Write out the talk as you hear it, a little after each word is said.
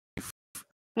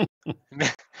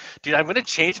Dude, I'm gonna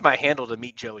change my handle to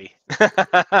Meet Joey. No,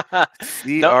 no, CRE,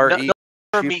 no, or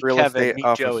Chief Meet Real Kevin. Estate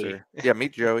Meet Joey. Officer. Yeah,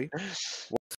 meet Joey.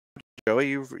 Joey,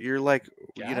 you're like,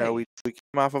 Guy. we came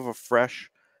off of a fresh,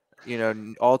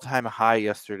 all-time high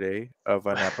yesterday of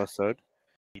an episode,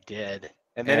 He did,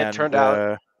 and then it and turned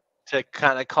out to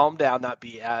kind of calm down, not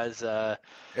be as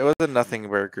it was a nothing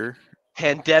burger.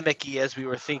 pandemic-y as we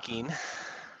were thinking.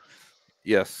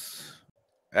 Yes,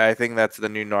 I think that's the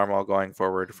new normal going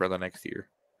forward for the next year.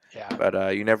 Yeah.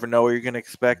 But you never know what you're gonna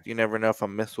expect. You never know if a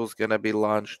missile's gonna be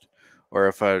launched, or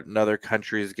if another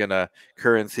country's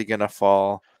currency gonna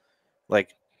fall.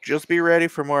 Like, just be ready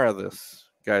for more of this,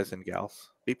 guys and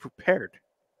gals. Be prepared.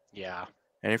 Yeah.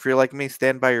 And if you're like me,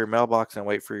 stand by your mailbox and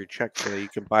wait for your check so that you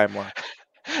can buy more.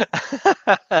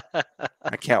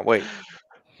 I can't wait.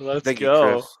 Let's Thank you,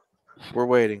 go. Chris. We're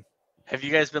waiting. Have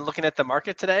you guys been looking at the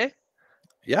market today?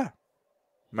 Yeah.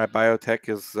 My biotech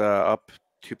is up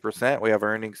 2%. We have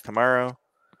earnings tomorrow.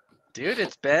 Dude,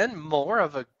 it's been more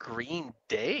of a green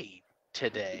day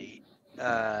today,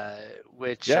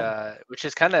 which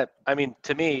is kind of, I mean,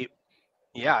 to me,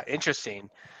 yeah, interesting.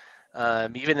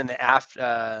 Even in the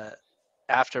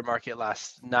aftermarket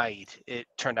last night, it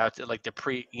turned out to, like, the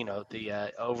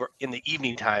over in the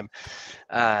evening time,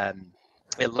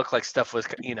 it looked like stuff was,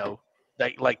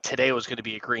 like today was going to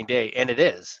be a green day, and it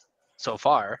is so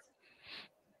far.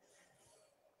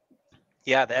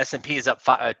 Yeah, the S&P is up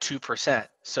 2%.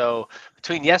 So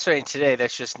between yesterday and today,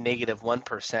 that's just negative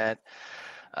 1%.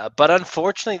 But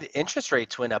unfortunately, the interest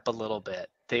rates went up a little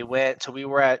bit. So we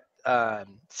were at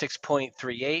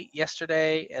 6.38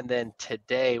 yesterday, and then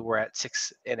today we're at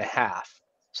 6.5.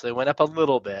 So they went up a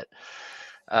little bit,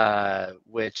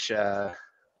 which obviously,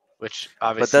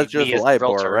 But that's just me as a LIBOR,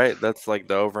 realtor, right? That's like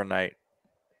the overnight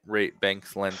rate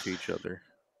banks lend to each other.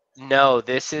 No,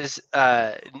 this is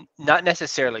not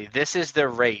necessarily. This is the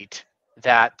rate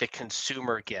that the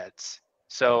consumer gets.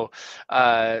 So,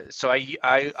 I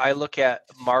look at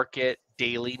market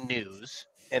daily news,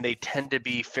 and they tend to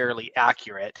be fairly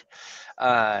accurate.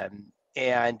 And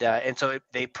so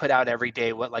they put out every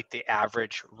day what, like, the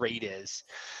average rate is,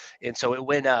 and so it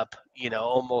went up,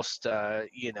 almost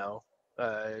 20%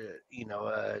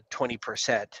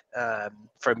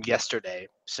 from yesterday.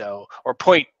 So, or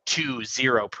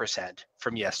 0.20%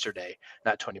 from yesterday,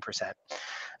 not 20%.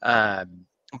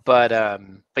 But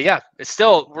yeah,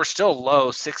 we're still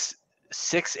low,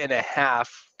 6.5.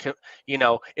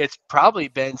 It's probably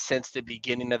been since the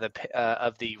beginning of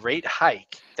the rate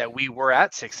hike that we were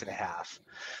at 6.5.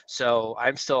 So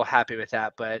I'm still happy with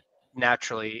that, but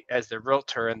naturally, as the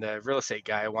realtor and the real estate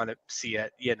guy, I want to see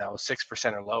it,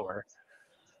 6% or lower.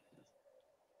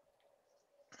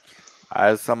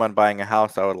 As someone buying a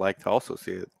house, I would like to also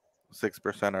see it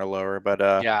 6% or lower. But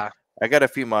Yeah. I got a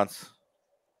few months.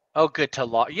 Oh, good to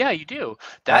law. Yeah, you do. I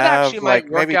That have actually might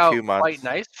like work maybe out 2 months. quite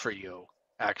nice for you,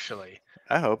 actually,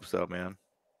 I hope so, man.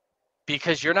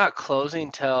 because you're not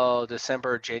closing till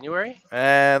December or January.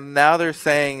 And now they're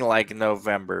saying like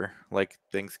November, like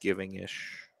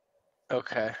Thanksgiving-ish.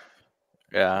 Okay.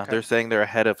 Yeah, Okay. they're saying they're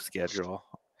ahead of schedule.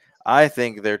 I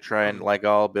think they're trying, like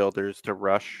all builders, to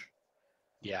rush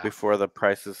Yeah. before the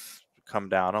prices come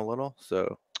down a little.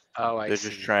 So Oh, I they're see.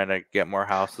 just trying to get more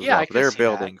houses Yeah, I up. can They're see that.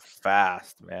 building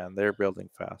fast, man. They're building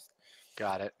fast.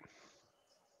 Got it.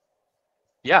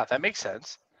 Yeah, that makes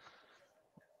sense.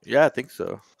 Yeah, I think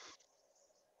so.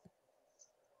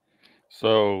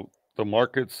 So the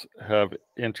markets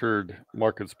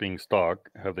being stock,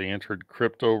 have they entered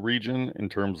crypto region in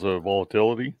terms of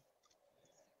volatility?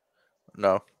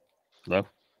 No. No.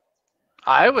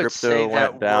 I would Crypto say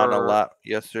that went down a lot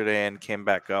yesterday and came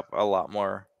back up a lot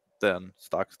more than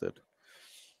stocks did.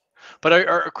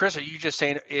 But Chris, are you just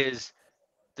saying, is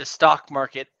the stock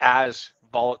market as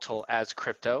volatile as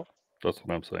crypto? That's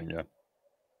what I'm saying, yeah.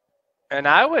 And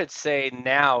I would say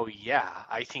now, yeah,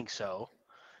 I think so.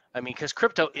 I mean, because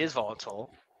crypto is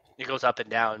volatile. It goes up and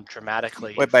down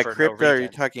dramatically. Wait, by for crypto, no are you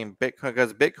reason. talking Bitcoin?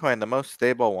 Because Bitcoin, the most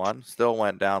stable one, still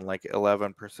went down like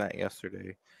 11%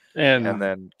 yesterday. And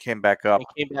then came back up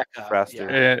faster.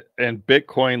 Yeah. And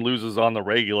Bitcoin loses on the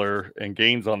regular and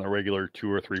gains on the regular 2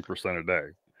 or 3% a day.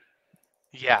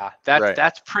 Yeah,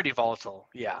 that's pretty volatile.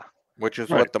 Yeah. Which is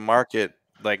what the market,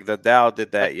 like the Dow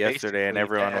did that That's yesterday, and basically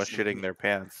everyone the was S&P. shitting their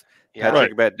pants. Yeah.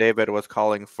 Patrick Bet David was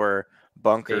calling for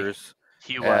bunkers.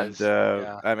 He was.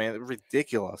 Yeah. I mean,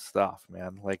 ridiculous stuff,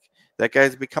 man. Like, that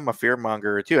guy's become a fear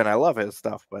monger too, and I love his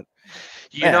stuff. But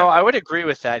I would agree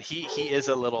with that. He is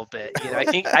a little bit. I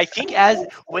think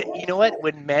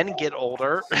when men get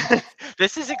older,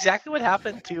 this is exactly what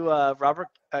happened to Robert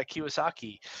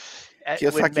Kiyosaki. when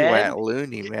Kiyosaki men, went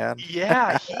loony, man.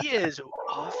 yeah, he is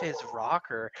off his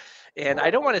rocker, and I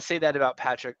don't want to say that about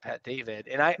Patrick Pat David,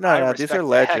 and I No, these are respect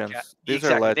the heck out. legends. These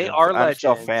are Exactly, they legends. are I'm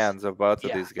still legends. fans of both of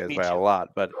Yeah, these guys me by a too. lot,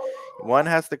 but one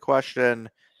has to question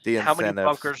the How many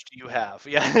incentives. bunkers do you have?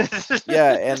 Yeah.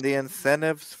 Yeah, and the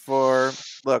incentives for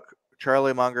look,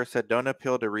 Charlie Munger said, "Don't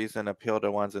appeal to reason, appeal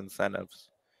to one's incentives."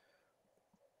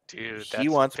 Dude, He that's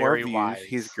wants more very views.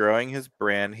 He's wise. growing his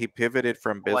brand. He pivoted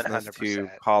from business to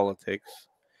 100%. politics.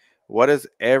 What is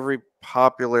every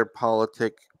popular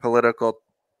political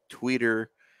tweeter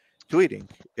tweeting?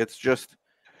 It's just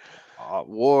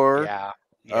war. Yeah.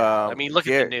 Yeah. I mean, look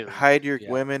at the news. Hide your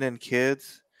Yeah. women and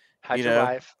kids. How'd You your know,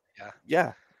 wife? Yeah.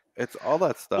 yeah, it's all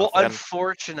that Well, stuff. And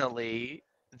unfortunately,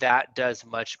 that does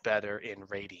much better in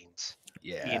ratings.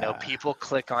 yeah, People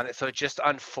click on it. So just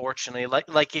unfortunately,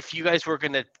 like if you guys were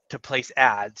going to place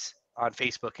ads on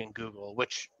Facebook and Google,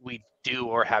 which we do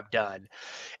or have done,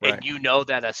 right. and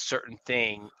that a certain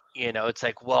thing, it's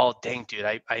like, well, dang, dude,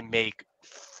 I make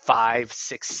 5,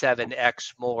 6,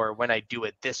 7x more when I do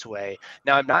it this way.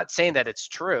 Now, I'm not saying that it's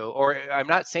true, or I'm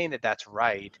not saying that that's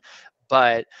right,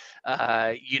 but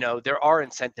there are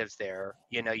incentives there.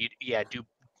 Do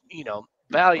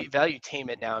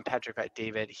valuetainment now, and Patrick Bet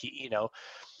David,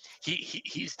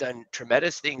 he's done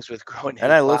tremendous things with growing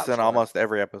And his I listen platform. almost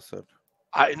every episode.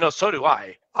 I no, so do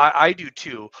I. I do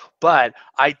too, but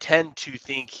I tend to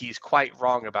think he's quite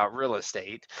wrong about real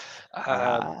estate. Um,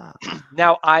 Ah,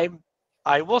 now I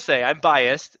will say I'm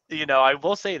biased. I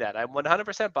will say that I'm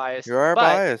 100% you biased, are but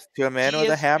biased. To a man he with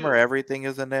a is hammer, too. everything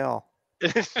is a nail.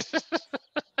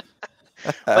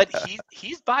 But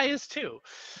he's biased too.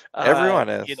 Everyone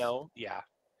is. Yeah,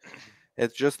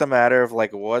 It's just a matter of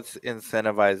like what's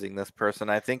incentivizing this person.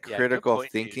 I think yeah. Good critical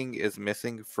point, dude. thinking is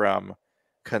missing from Mhm.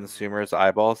 consumers'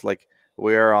 eyeballs. Like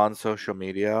we are on social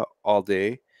media all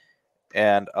day,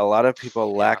 and a lot of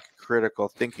people Yeah, lack critical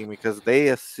thinking because they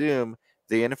assume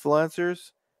the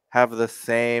influencers have the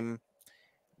same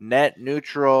net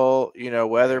neutral,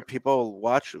 whether right, people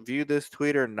view this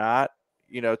tweet or not,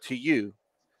 to you.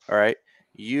 All right.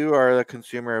 You are the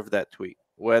consumer of that tweet.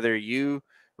 Whether you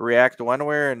react one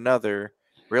way or another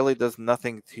really does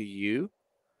nothing to you.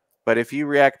 But if you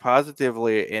react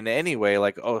positively in any way,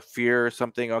 like, oh, fear or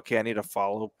something, okay, I need to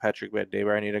follow Patrick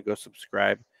Bet-David, I need to go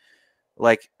subscribe.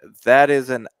 Like, that is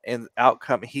an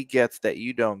outcome he gets that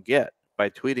you don't get by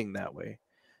tweeting that way.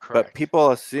 But correct,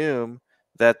 people assume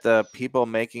that the people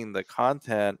making the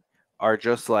content are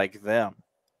just like them.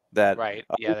 That right.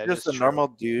 oh, Yeah, he's that just is a true. normal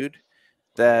dude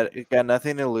Right, that got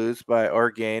nothing to lose by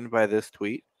or gain by this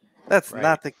tweet. That's right.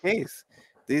 not the case.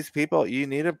 These people, you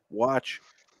need to watch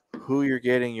who you're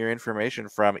getting your information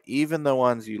from, even the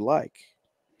ones you like.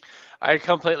 I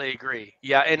completely agree.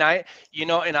 Yeah, and I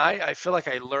feel like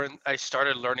I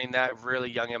started learning that really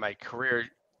young in my career,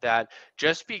 that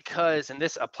just because, and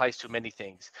this applies to many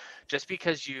things, just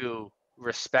because you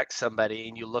respect somebody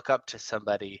and you look up to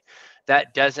somebody,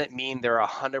 that doesn't mean they're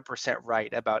 100%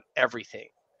 right about everything.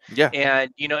 Yeah,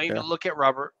 And even yeah, look at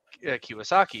Robert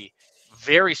Kiyosaki,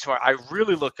 very smart. I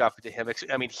really look up to him.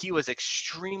 I mean, he was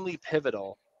extremely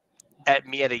pivotal at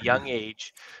me at a young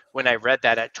age when I read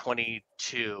that at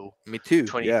 22, me too.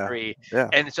 Yeah, 23. yeah,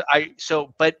 And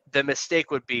but the mistake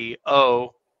would be,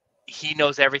 oh, he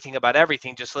knows everything about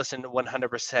everything. Just listen to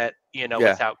 100%, yeah.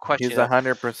 without He's question.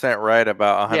 100% right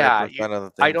about Yeah, 100%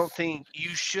 of the I things. don't think you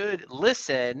should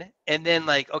listen and then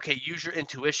like, okay, use your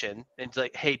intuition and it's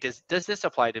like, hey, does this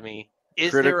apply to me?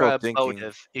 Is there Critical a thinking.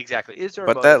 motive? Exactly. Is there a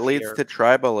But that motive leads here? to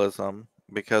tribalism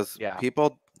because Yeah.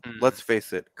 people, Mm. let's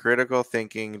face it, critical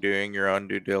thinking, doing your own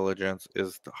due diligence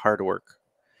is the hard work.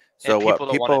 So And people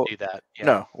don't want to do that. Yeah.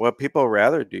 no, what people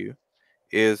rather do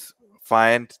is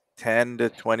find 10 to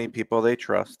 20 people they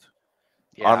trust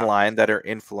Yeah. online that are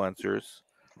influencers,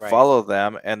 Right. follow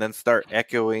them, and then start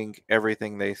echoing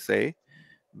everything they say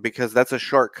because that's a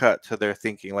shortcut to their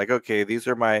thinking. Like, okay, these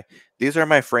are my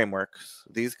frameworks.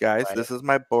 These guys, Right. this is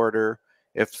my border.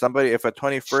 If a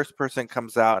 21st person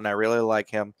comes out and I really like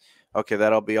him, okay,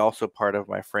 that'll be also part of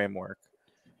my framework.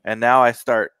 And now I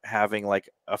start having like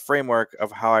a framework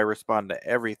of how I respond to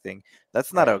everything.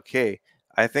 That's not Right. okay.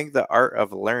 I think the art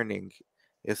of learning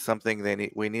is something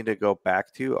we need to go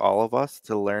back to, all of us,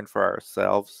 to learn for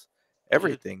ourselves Dude.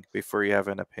 everything before you have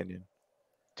an opinion.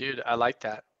 Dude, I like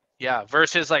that. Yeah,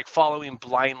 versus like following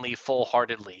blindly,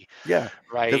 full-heartedly, Yeah,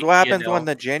 because right? what happens when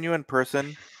the genuine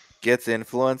person gets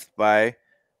influenced by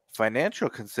financial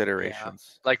Yeah.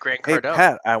 considerations? Like Grant Hey, Cardone,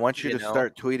 Pat, I want you to you know?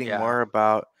 start tweeting Yeah, more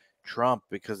about Trump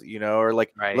because, or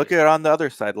like, look right, at it on the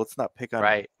other side. Let's not pick on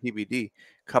right, PBD. right.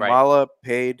 Kamala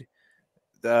paid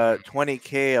the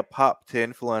 20K a pop to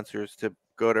influencers to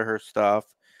go to her stuff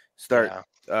start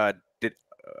Yeah, did,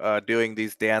 doing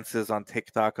these dances on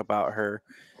TikTok about her.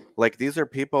 Like these are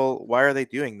people. Why are they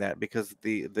doing that? Because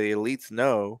the elites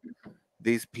know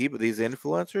these people, these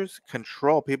influencers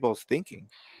control people's thinking.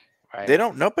 right. They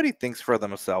don't. Nobody thinks for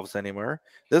themselves anymore.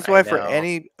 This is I why for know.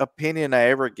 any opinion I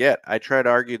ever get, I try to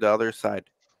argue the other side.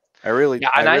 Yeah,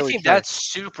 I and I really think try.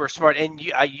 that's super smart, and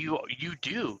you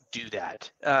do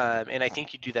that, and I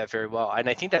think you do that very well, and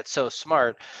I think that's so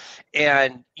smart.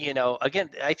 And again,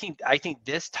 I think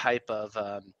this type of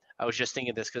I was just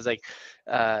thinking this because like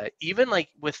even like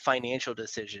with financial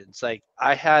decisions, like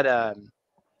I had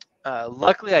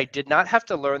luckily, I did not have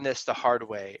to learn this the hard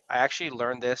way. I actually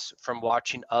learned this from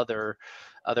watching other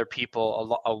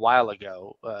people a while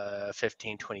ago,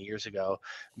 15, 20 years ago,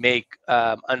 make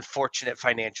unfortunate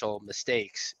financial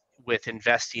mistakes with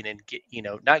investing in,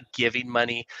 not giving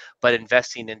money, but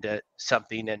investing into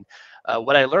something. And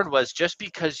what I learned was just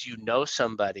because you know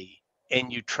somebody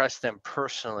and you trust them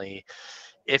personally,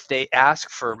 if they ask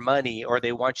for money or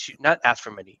they want you not ask for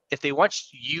money, if they want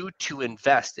you to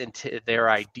invest into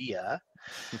their idea,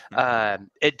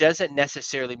 it doesn't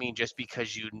necessarily mean just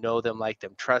because you know them, like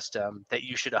them, trust them, that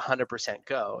you should 100%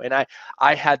 go. And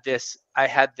I had this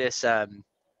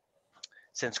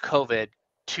since COVID,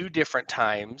 two different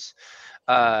times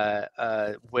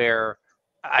where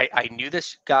I knew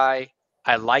this guy,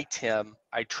 I liked him,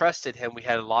 I trusted him, we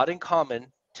had a lot in common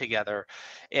together,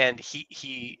 and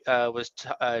he was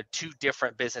two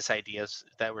different business ideas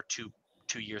that were two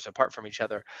years apart from each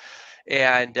other,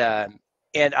 and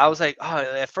and I was like, oh,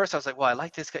 at first I was like, well, I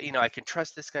like this guy, I can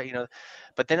trust this guy,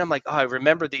 but then I'm like, oh, I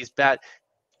remember these bad,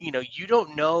 you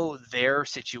don't know their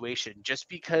situation. Just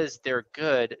because they're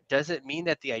good doesn't mean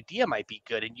that the idea might be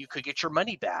good and you could get your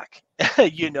money back.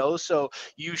 So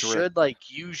you Correct. should like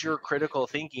use your critical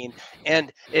thinking.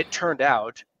 And it turned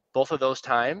out both of those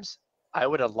times I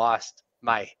would have lost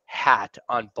my hat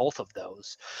on both of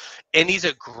those. And he's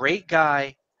a great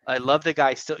guy. I love the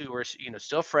guy. Still, we're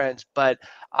still friends, but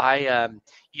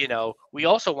we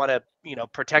also want to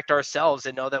protect ourselves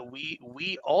and know that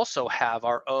we also have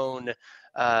our own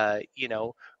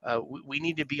we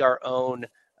need to be our own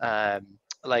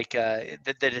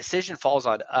the decision falls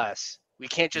on us. We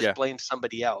can't just Yeah. blame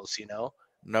somebody else.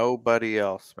 Nobody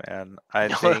else, man. I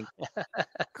No. think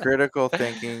critical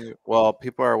thinking, well,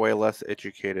 people are way less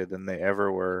educated than they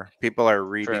ever were. People are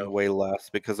reading True. way less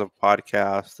because of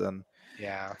podcasts and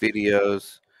Yeah.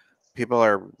 videos. People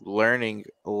are learning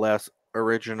less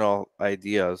original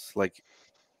ideas. Like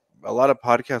a lot of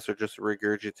podcasts are just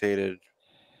regurgitated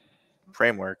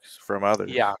frameworks from Yeah.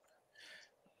 others.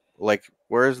 Like,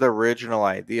 where's the original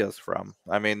ideas from?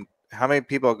 I mean, how many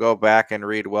people go back and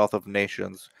read Wealth of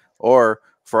Nations? Or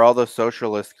for all the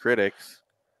socialist critics,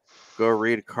 go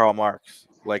read Karl Marx.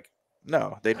 Like,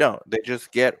 no, they don't. They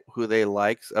just get who they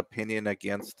like's opinion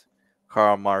against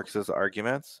Karl Marx's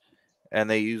arguments, and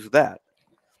they use that.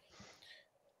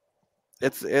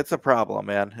 It's a problem,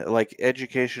 man. Like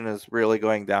education is really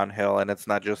going downhill, and it's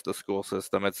not just the school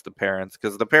system; it's the parents,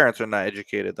 because the parents are not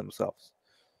educated themselves.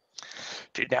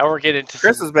 Dude, now we're getting into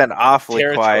Chris some has been awfully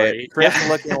quiet. territory. Chris Yeah.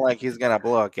 looking like he's gonna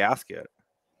blow a gasket.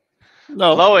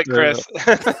 No, Blow it, Chris.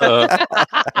 uh,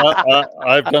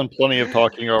 I've done plenty of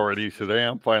talking already today.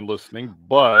 I'm fine listening,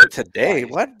 but Today,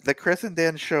 Nice. what? The Chris and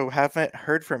Dan show haven't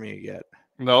heard from you yet.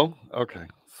 no. Okay,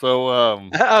 so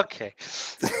Okay.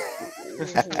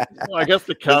 I guess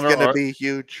the It's counter. gonna be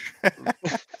huge.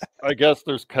 I guess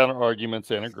there's counter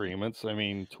arguments and agreements. I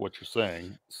mean, to what you're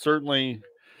saying. Certainly,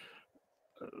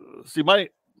 see,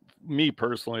 me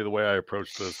personally, the way I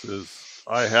approach this is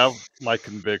I have my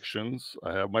convictions,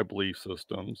 I have my belief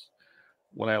systems.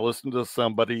 When I listen to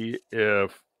somebody,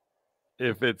 if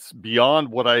it's beyond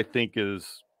what I think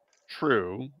is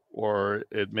true, or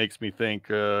it makes me think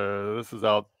this is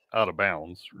out of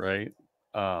bounds, right?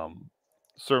 Um,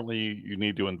 Certainly, you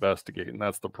need to investigate, and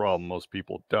that's the problem. Most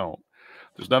people don't.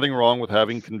 There's nothing wrong with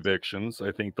having convictions.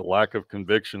 I think the lack of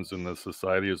convictions in this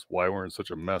society is why we're in such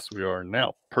a mess we are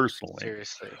now. Personally,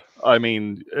 Seriously. I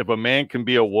mean, if a man can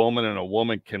be a woman and a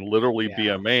woman can literally be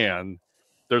Yeah. a man,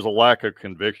 there's a lack of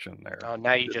conviction there. Oh,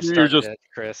 now you just You're started just it,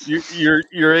 Chris.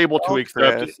 you're able to Oh,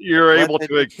 accept Chris, you're let's able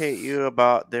to educate you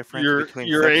about difference between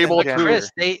you're sex and able But to gender.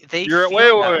 Chris, they you're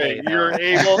feel that wait way though.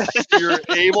 you're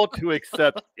able to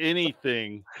accept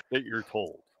anything that you're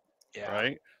told, Yeah.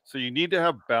 right? So you need to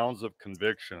have bounds of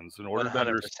convictions One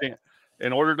hundred percent.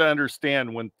 in order to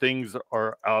understand when things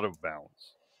are out of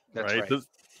bounds, That's right? right.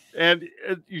 And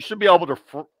you should be able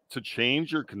to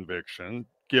change your conviction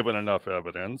given enough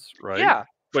evidence, right? Yeah,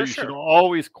 But for you should sure.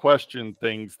 always question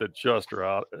things that just are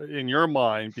out in your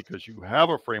mind because you have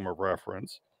a frame of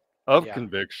reference of Yeah.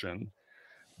 conviction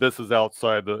this is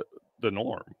outside the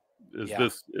norm.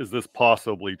 Is this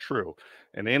possibly true?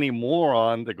 And any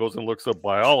moron that goes and looks up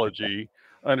biology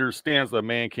understands that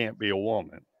man can't be a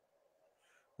woman.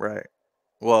 Right.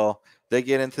 Well, they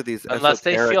get into these unless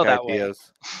they feel esoteric that way.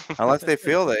 ideas. Unless they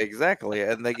feel that, exactly.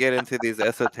 And they get into these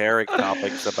esoteric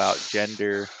topics about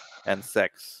gender and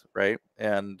sex, right?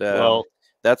 And Well,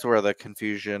 that's where the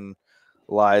confusion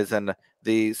lies. And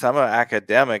some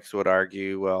academics would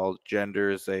argue, well, gender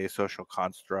is a social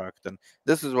construct, and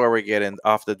this is where we get in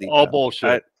off the deep all end.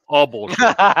 bullshit. All bullshit.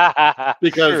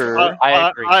 Because Sure. I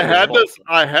agree.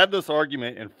 I had this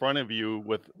argument in front of you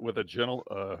with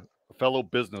a fellow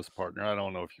business partner. I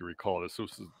don't know if you recall this.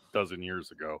 This was a dozen years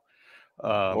ago.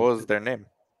 What was their name?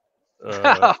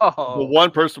 The one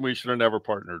person we should have never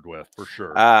partnered with, for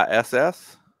sure.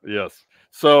 SS? Yes.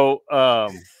 So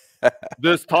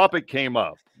this topic came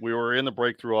up. We were in the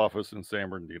breakthrough office in San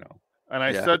Bernardino, and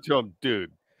I said to him,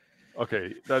 "Dude,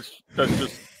 okay, that's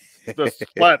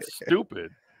flat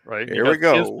stupid, right?" Here we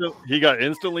go. He got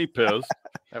instantly pissed.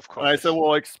 Of course. And I said,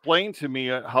 "Well, explain to me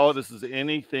how this is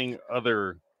anything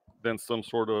other than some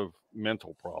sort of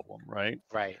mental problem, right?"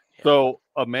 Right. Yeah. So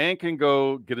a man can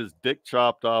go get his dick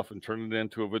chopped off and turn it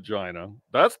into a vagina.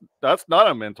 That's not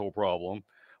a mental problem.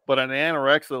 But an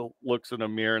anorexic looks in a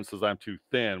mirror and says, "I'm too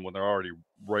thin," when they're already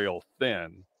rail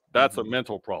thin. That's a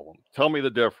mental problem. Tell me the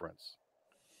difference.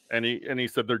 And he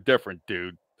said, "They're different,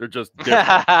 dude. They're just different."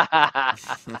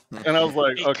 And I was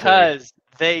like, because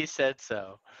they said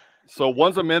so. So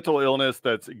one's a mental illness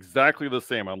that's exactly the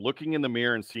same. I'm looking in the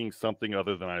mirror and seeing something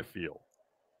other than I feel.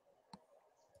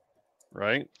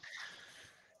 Right?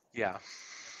 Yeah.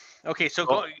 Okay, so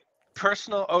go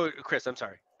personal. Oh, Chris, I'm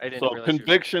sorry. I didn't realize.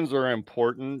 Convictions are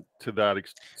important to that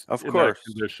of course.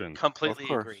 That condition.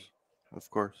 Completely agree. Of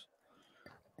course.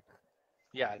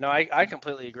 Yeah, no, I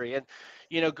completely agree. And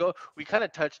we kind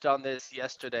of touched on this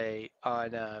yesterday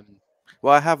on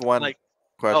well, I have one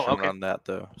question on that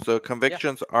though. So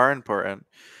convictions are important,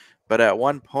 but at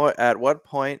what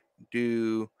point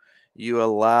do you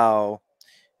allow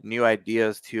new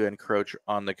ideas to encroach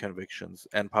on the convictions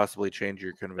and possibly change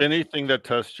your convictions? Anything that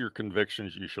tests your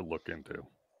convictions, you should look into.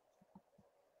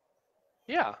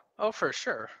 Yeah. Oh, for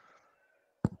sure.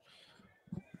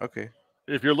 Okay.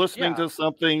 If you're listening to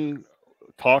something,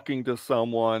 talking to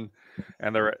someone,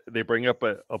 and they bring up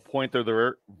a point that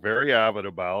they're very avid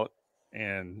about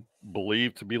and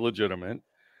believe to be legitimate,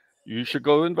 you should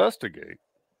go investigate.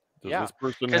 Does this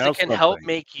person have because it can something? help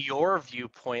make your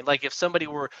viewpoint. Like if somebody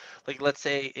were, like, let's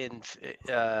say in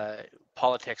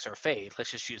politics or faith,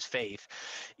 let's just use faith,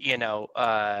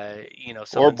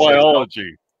 or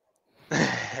biology.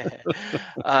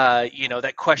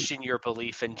 That question your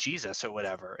belief in Jesus or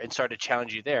whatever and start to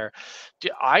challenge you there.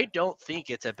 I don't think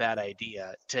it's a bad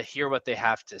idea to hear what they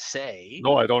have to say.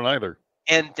 No, I don't either.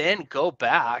 And then go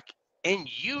back and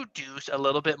you do a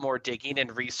little bit more digging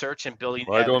and research and building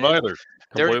evidence. I don't either.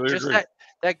 Completely agree.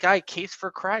 That guy, Case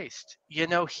for Christ, he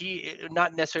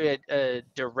not necessarily a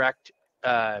direct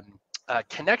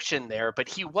connection there, but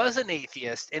he was an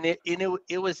atheist, and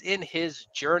it was in his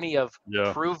journey of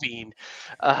proving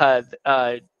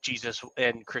Jesus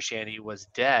and Christianity was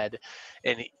dead,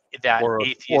 and that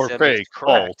atheism is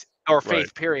correct. Or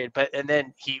faith, period. And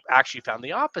then he actually found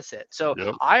the opposite. So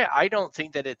I don't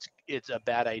think that it's a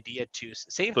bad idea to.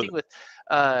 Same thing with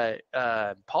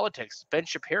politics. Ben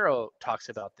Shapiro talks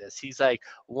about this. He's like,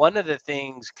 one of the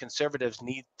things conservatives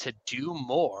need to do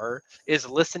more is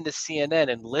listen to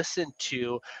CNN and listen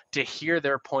to hear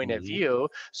their point of view,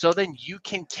 so then you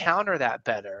can counter that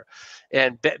better.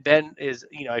 And Ben is,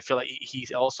 I feel like he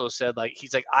also said, like,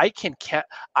 he's like,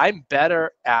 I'm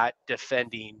better at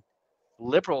defending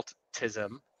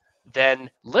liberalism than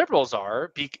liberals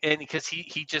are, and because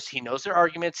he knows their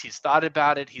arguments, he's thought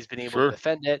about it, he's been able to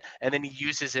defend it, and then he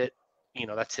uses it.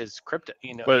 That's his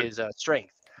his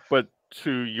strength. But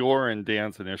to your and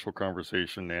Dan's initial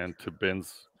conversation, and to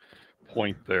Ben's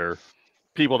point there,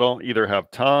 people don't either have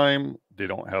time, they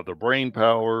don't have the brain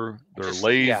power, they're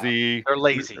lazy. They're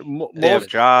lazy. They have a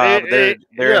job. They're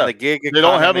in the gig economy. They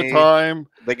don't have the time.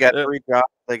 They got 3 jobs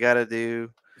they got to do.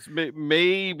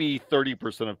 Maybe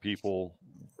 30% of people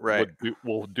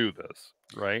will do this,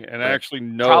 right? And actually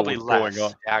know probably what's less,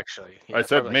 going on. Actually, I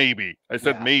said maybe.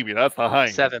 maybe. That's the high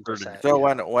 7%. So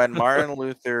when Martin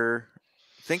Luther,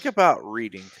 think about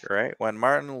reading, right? When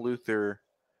Martin Luther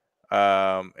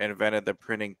invented the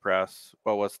printing press,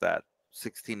 what was that?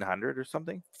 1600 or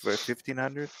something?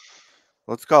 1500?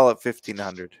 Let's call it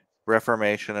 1500.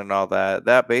 Reformation and all that.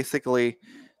 That basically,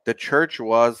 the church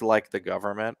was like the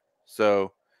government.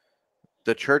 So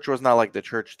the church was not like the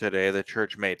church today. The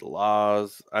church made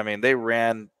laws. I mean, they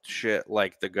ran shit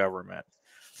like the government.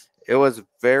 it was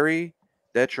very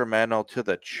detrimental to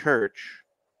the church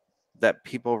that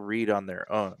people read on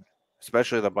their own,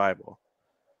 especially the Bible.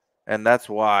 And that's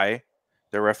why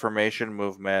the Reformation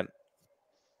movement,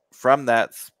 from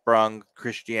that sprung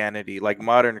Christianity, like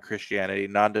modern Christianity,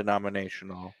 non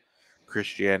denominational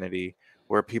Christianity,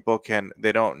 where people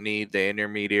they don't need the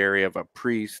intermediary of a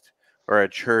priest or a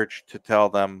church to tell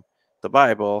them the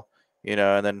Bible,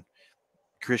 and then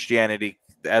Christianity,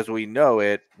 as we know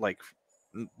it, like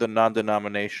the non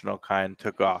denominational kind,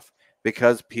 took off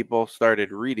because people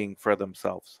started reading for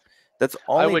themselves. That's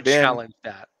I only would been challenge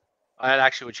that. I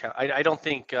actually would challenge. I don't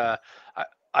think. I,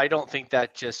 I don't think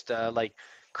that just like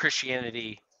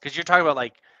Christianity, because you're talking about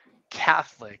like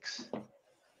Catholics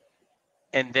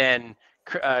and then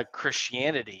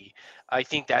Christianity. I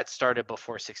think that started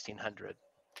before 1600,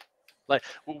 like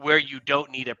where you don't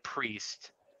need a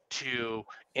priest to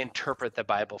interpret the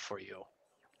Bible for you.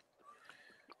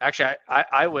 Actually,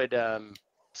 I would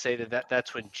say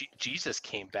that's when Jesus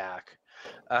came back.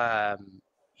 Um,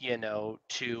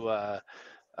 to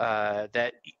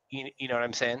that you know what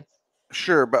I'm saying?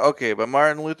 sure, but okay, but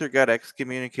Martin Luther got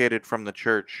excommunicated from the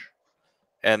church,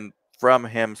 and from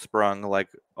him sprung like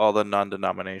all the non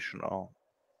denominational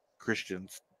Christian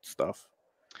stuff.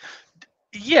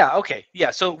 Yeah. Okay.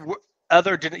 Yeah. So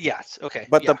yes. Okay.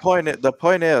 But Yeah. the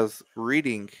point is,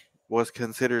 reading was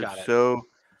considered Got it. so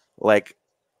like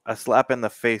a slap in the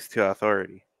face to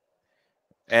authority,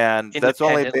 and that's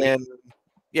only Independently. been,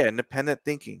 yeah, independent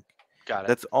thinking. Got it.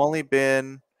 That's only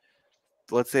been,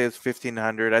 let's say it's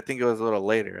 1500. I think it was a little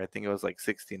later. I think it was like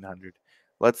 1600.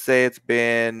 Let's say it's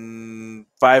been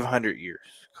 500 years,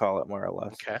 call it more or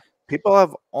less. Okay. People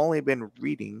have only been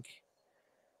reading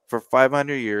for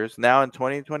 500 years. Now in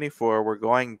 2024, we're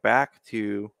going back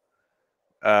to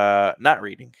not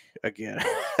reading again.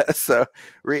 So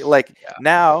like Yeah.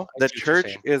 now I the see what you're church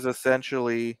saying. is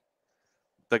essentially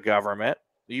the government.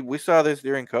 We saw this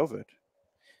during COVID.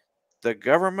 The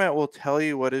government will tell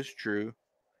you what is true.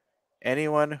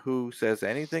 Anyone who says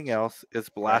anything else is Yeah. He's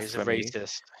a blasphemy.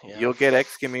 racist. Yeah. You'll get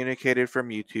excommunicated from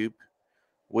YouTube.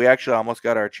 We actually almost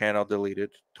got our channel deleted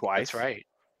That's twice. right.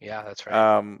 Yeah. That's right.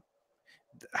 Um,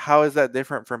 how is that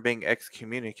different from being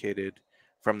excommunicated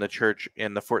from the church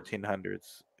in the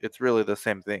 1400s? It's really the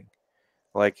same thing.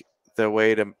 Like the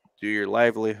way to do your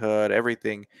livelihood,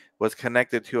 everything was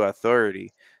connected to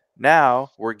authority.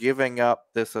 Now we're giving up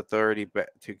this authority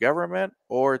to government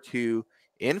or to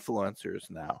influencers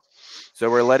now. So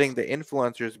we're letting the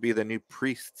influencers be the new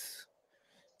priests,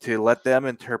 to let them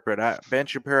interpret. Ben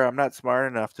Shapiro, I'm not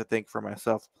smart enough to think for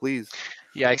myself. Please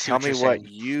Yeah. I see tell what me you're what saying.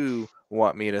 you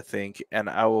want me to think, and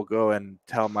I will go and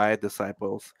tell my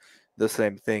disciples the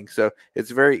same thing. So it's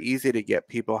very easy to get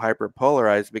people hyper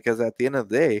polarized because at the end of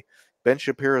the day, Ben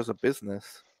Shapiro is a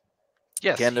business.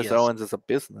 Yes, he Candace is. Owens is a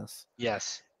business.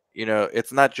 Yes.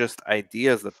 It's not just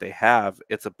ideas that they have,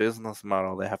 it's a business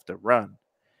model they have to run.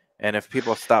 And if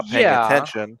people stop paying Yeah.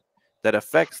 attention, that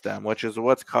affects them, which is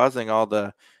what's causing all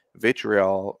the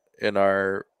vitriol in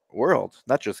our world,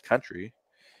 not just country,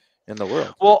 in the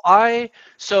world. Well,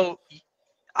 so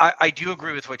I do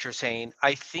agree with what you're saying.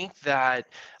 I think that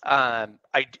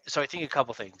so I think a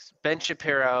couple things. Ben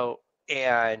Shapiro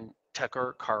and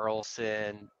Tucker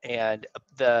Carlson and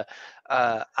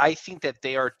I think that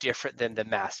they are different than the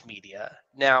mass media.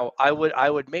 Now, I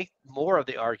would make more of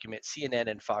the argument CNN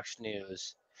and Fox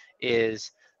News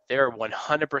is they're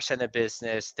 100% a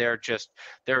business. They're just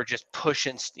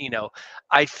pushing,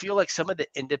 I feel like some of the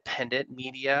independent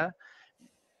media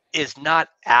is not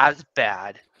as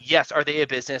bad. Yes, are they a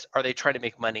business? Are they trying to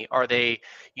make money? Are they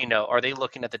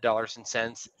looking at the dollars and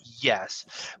cents? Yes.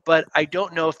 But I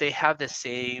don't know if they have the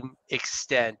same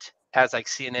extent as like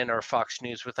CNN or Fox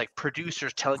News with like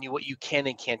producers telling you what you can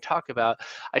and can't talk about.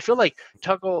 I feel like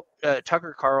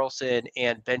Tucker Carlson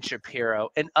and Ben Shapiro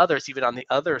and others, even on the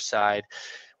other side,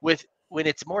 with when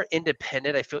it's more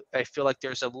independent, I feel like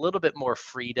there's a little bit more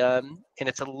freedom and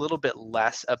it's a little bit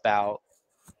less about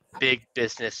big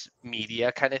business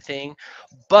media kind of thing.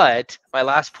 But my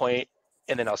last point,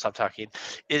 and then I'll stop talking,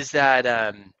 is that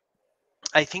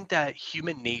I think that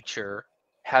human nature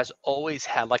has always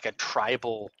had like a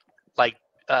like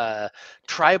uh,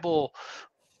 tribal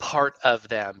part of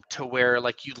them to where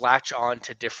like you latch on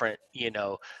to different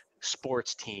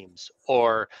sports teams,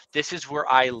 or this is where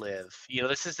I live,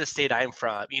 this is the state I'm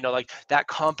from, like that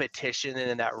competition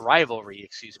and that rivalry,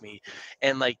 excuse me,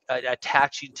 and like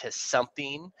attaching to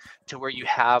something to where you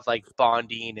have like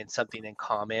bonding and something in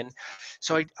common.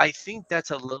 So I think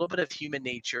that's a little bit of human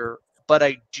nature, but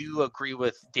I do agree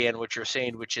with Dan what you're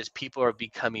saying, which is people are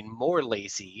becoming more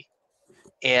lazy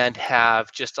and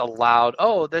have just allowed,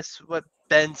 oh, this what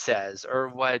Ben says or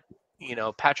what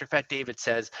Patrick Fat David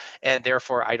says, and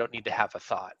therefore I don't need to have a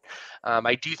thought.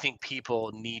 I do think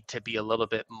people need to be a little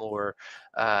bit more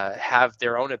have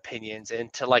their own opinions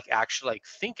and to actually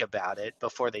think about it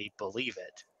before they believe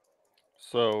it.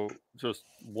 So just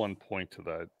one point to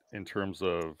that in terms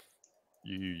of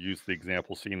you use the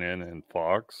example CNN and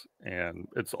Fox, and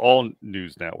it's all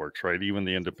news networks, right? Even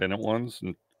the independent ones,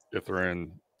 and if they're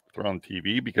on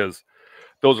TV, because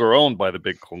those are owned by the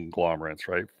big conglomerates,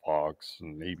 right? Fox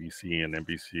and ABC and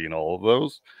NBC and all of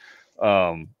those.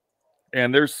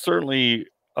 And there's certainly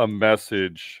a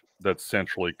message that's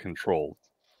centrally controlled.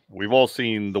 We've all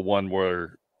seen the one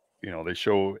where, they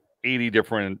show 80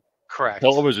 different Correct.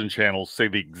 television channels say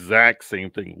the exact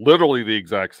same thing, literally the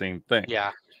exact same thing.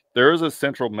 Yeah. There is a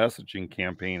central messaging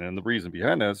campaign, and the reason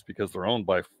behind that is because they're owned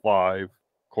by 5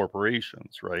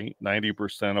 corporations, right?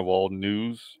 90% of all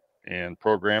news and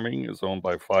programming is owned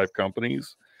by 5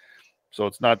 companies. So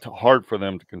it's not hard for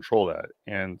them to control that.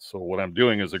 And so what I'm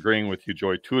doing is agreeing with you,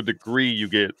 Joy. To a degree, you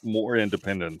get more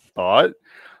independent thought,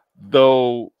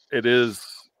 though it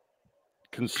is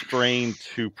constrained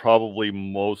to probably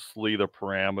mostly the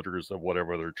parameters of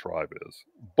whatever their tribe is.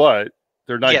 But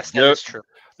they're not Yes, that is true.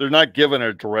 They're not given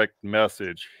a direct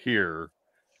message here,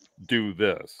 do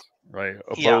this, right?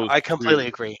 Yeah, I completely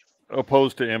agree.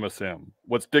 Opposed to MSM.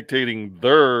 What's dictating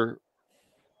their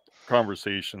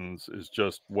conversations is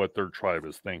just what their tribe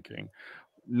is thinking.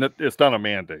 It's not a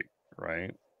mandate,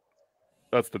 right?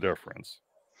 That's the difference,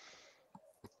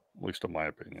 at least in my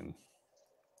opinion.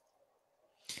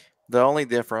 The only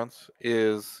difference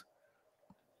is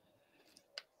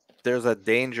there's a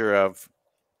danger of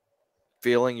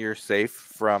feeling you're safe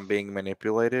from being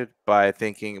manipulated by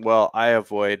thinking, well, I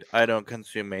don't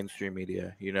consume mainstream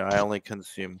media. I only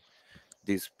consume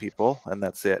these people and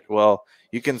that's it. Well,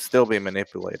 you can still be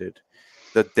manipulated.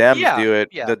 The Dems do it.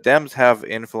 Yeah. The Dems have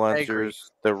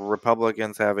influencers. The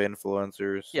Republicans have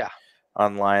influencers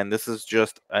online. This is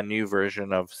just a new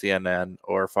version of CNN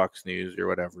or Fox News or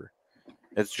whatever.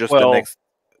 It's just the next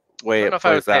way it plays out. I don't know if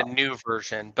I would say a new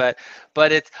version, but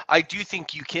I do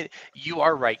think you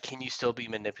are right. Can you still be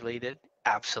manipulated?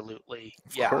 Absolutely.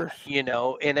 Of course.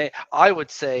 And I would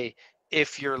say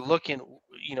if you're looking,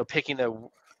 picking the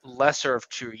lesser of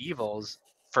two evils,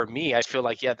 for me, I feel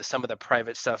like, some of the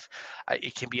private stuff,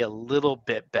 it can be a little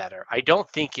bit better. I don't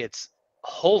think it's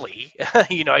holy,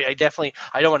 I definitely,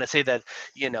 I don't want to say that,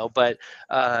 but,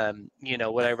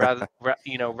 would I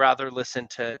rather listen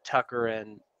to Tucker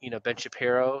and, Ben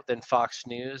Shapiro than Fox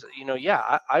News?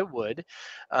 I would,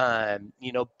 but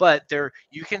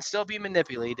you can still be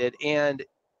manipulated and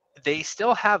they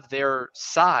still have their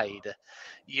side,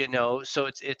 so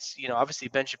it's obviously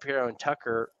Ben Shapiro and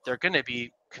Tucker, they're going to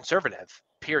be conservative,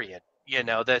 period.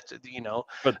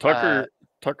 But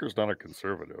Tucker's not a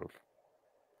conservative.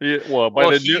 He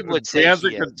would say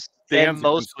he is. Dan's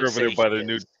conservative by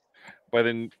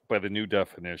the new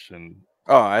definition.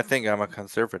 Oh, I think I'm a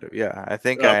conservative. Yeah, I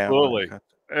think absolutely. I am.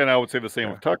 And I would say the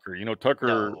same with Tucker.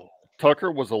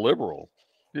 Tucker was a liberal.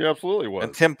 He absolutely was.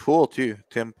 And Tim Pool too.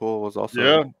 Tim Pool was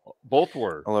also both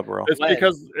were a liberal.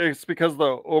 It's because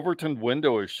the Overton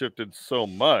window has shifted so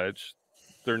much.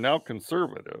 They're now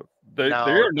conservative. They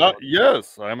are not.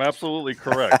 Yes, I'm absolutely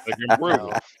correct. I can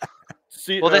prove it.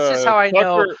 See, this is how I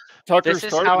know. This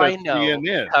is how I know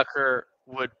CNN. Tucker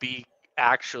would be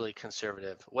actually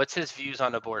conservative. What's his views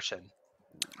on abortion?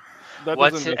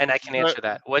 And I can answer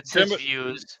that. What's his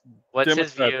views? What's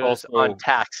his views on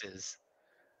taxes?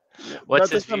 What's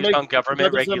his views on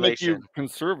government regulation? Make you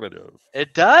conservative.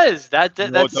 It does.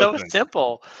 That's so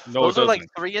simple. Those are like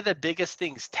 3 of the biggest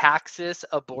things: taxes,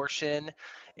 abortion,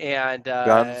 and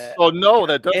guns. Oh no,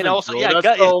 that doesn't. And also,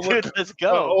 dude, let's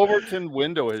go. The Overton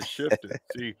window has shifted.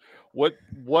 See, what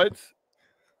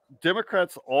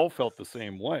Democrats all felt the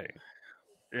same way.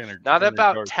 Not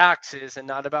about taxes and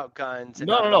not about guns. And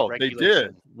no, they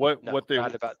did.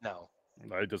 No.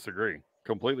 I disagree.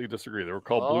 Completely disagree. They were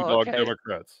called Blue Dog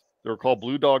Democrats. They were called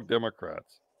Blue Dog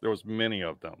Democrats. There was many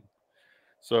of them.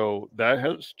 So that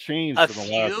has changed in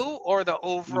the last. Few or the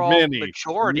overall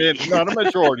majority? Not a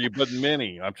majority, but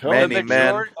many. I'm telling you.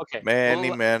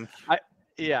 Many men.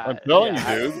 I'm telling you,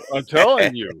 dude. I'm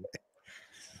telling you.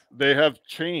 They have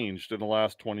changed in the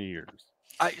last 20 years.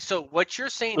 So what you're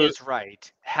saying is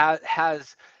right.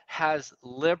 Has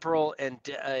liberal and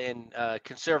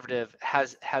conservative,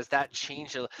 has that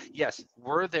changed? Yes.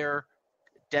 Were there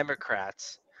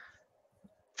Democrats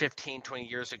 15, 20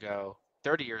 years ago,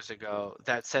 30 years ago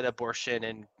that said abortion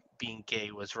and being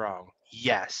gay was wrong?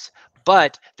 Yes.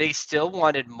 But they still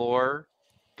wanted more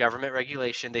government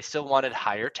regulation. They still wanted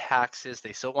higher taxes.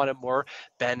 They still wanted more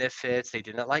benefits. They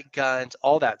didn't like guns,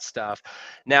 all that stuff.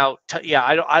 Now,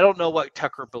 I don't know what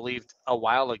Tucker believed a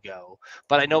while ago,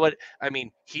 but I know what I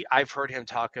mean. I've heard him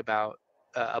talk about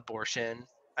abortion.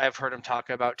 I've heard him talk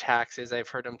about taxes. I've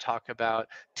heard him talk about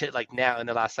like now in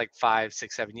the last like 5,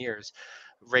 6, 7 years,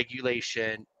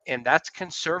 regulation, and that's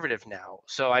conservative now.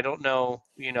 So I don't know.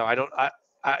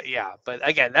 Yeah, but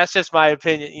again, that's just my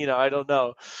opinion. I don't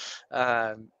know.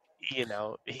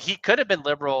 He could have been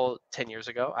liberal 10 years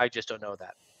ago. I just don't know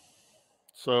that.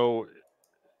 So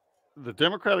the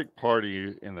Democratic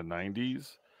Party in the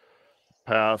 90s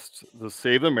passed the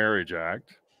Save the Marriage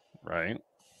Act, right?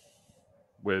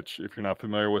 Which, if you're not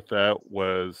familiar with that,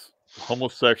 was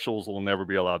homosexuals will never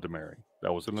be allowed to marry.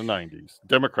 That was in the 90s.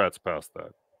 Democrats passed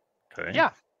that. Okay.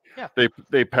 Yeah.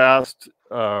 They passed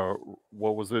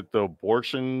what was it? The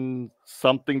abortion,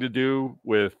 something to do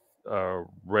with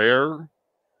rare,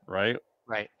 right?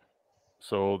 Right.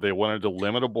 So they wanted to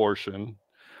limit abortion.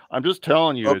 I'm just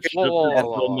telling you, it Okay. shifted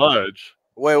so much.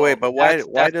 Wait, but why does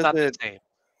not it the same.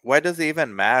 why does it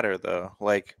even matter though?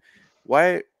 Like,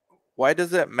 why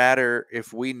does it matter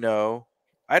if we know?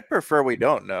 I'd prefer we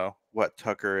don't know what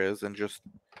Tucker is and just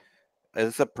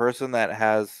is a person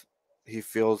that he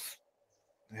feels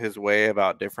his way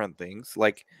about different things.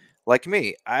 Like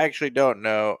me, I actually don't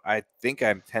know. I think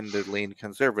I tend to lean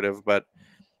conservative, but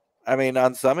I mean,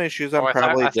 on some issues, I'm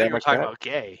probably I thought you were talking Democrat. about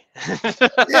gay.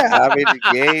 Yeah, I mean,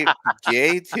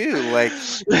 gay too. Like,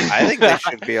 I think they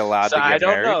should be allowed So to get I don't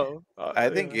married. know. I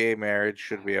think gay marriage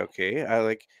should be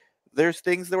okay. There's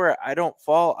things where I don't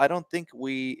think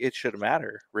it should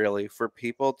matter really for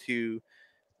people to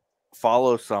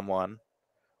follow someone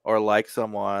or like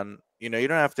someone. You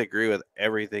don't have to agree with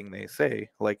everything they say.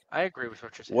 Like, I agree with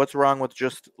what you're saying. what's wrong with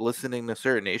just listening to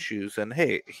certain issues and,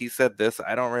 hey, he said this,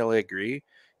 I don't really agree.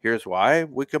 Here's why.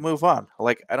 We can move on.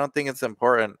 Like, I don't think it's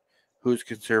important who's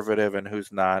conservative and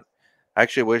who's not. I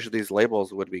actually wish these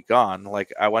labels would be gone.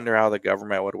 Like, I wonder how the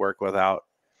government would work without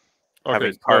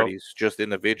having parties, just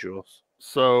individuals.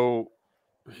 So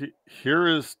here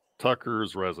is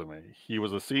Tucker's resume. He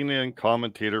was a CNN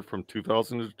commentator from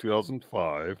 2000 to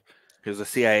 2005. He was a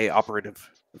CIA operative.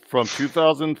 From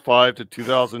 2005 to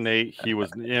 2008, he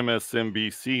was an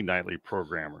MSNBC nightly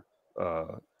programmer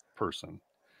person.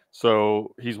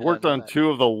 So he's worked on 2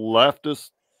 of the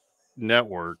leftist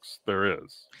networks there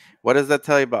is. What does that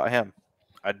tell you about him?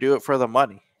 I do it for the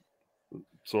money.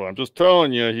 So I'm just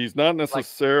telling you, he's not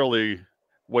necessarily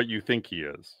what you think he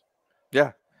is.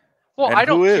 Yeah. Well, I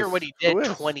don't care what he did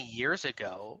 20 years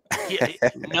ago.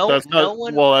 Well, that's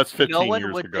 15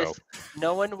 years ago.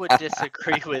 No one would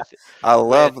disagree with. I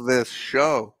love this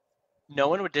show. No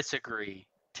one would disagree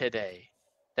today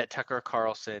that Tucker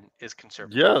Carlson is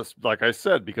conservative. Yes, like I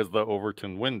said, because of the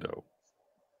Overton window.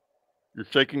 You're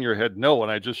shaking your head no,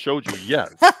 and I just showed you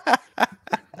yes.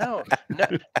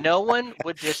 No one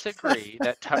would disagree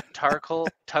that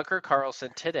Tucker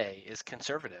Carlson today is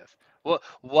conservative.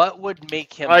 What would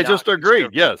make him? I just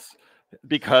agreed. Yes,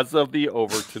 because of the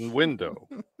Overton window.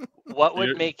 What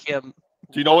would make him?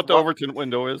 Do you know what the Overton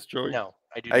window is, Joey? No,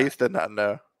 I do. I used to not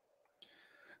know.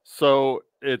 So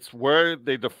it's where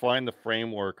they define the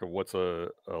framework of what's a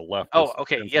leftist. Oh,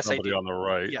 okay. Yes, somebody I do. on the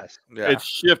right. Yes. Yeah. It's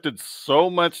shifted so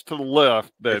much to the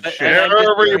left that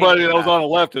everybody that was on the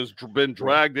left has been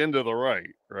dragged into the right.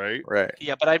 Right. Right.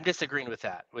 Yeah, but I'm disagreeing with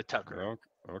that with Tucker.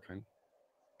 Okay.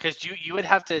 Because you would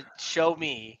have to show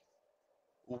me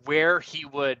where he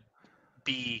would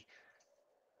be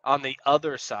on the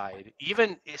other side,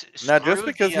 even now, just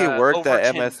because he worked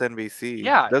at MSNBC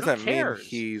doesn't mean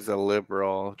he's a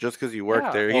liberal. Just because you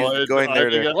work there, he's going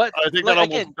there to. I think that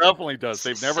almost definitely does.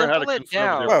 They've never had a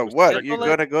conservative. Well, what? You're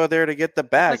going to go there to get the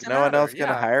bag. No one else going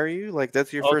to hire you. Like,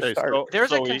 that's your first start.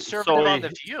 There's a conservative on the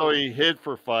View. So he hid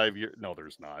for 5 years. No,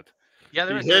 there's not. Yeah,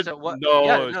 there was. There was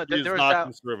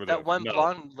that one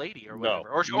blonde lady or whatever,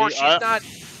 or she's not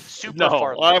super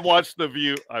far. I've watched The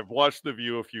View. I've watched The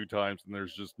View a few times, and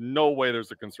there's just no way there's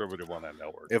a conservative on that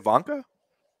network. Ivanka?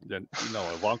 No,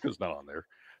 Ivanka's not on there.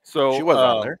 So she was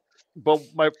on there. But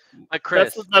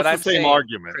Chris, that's the same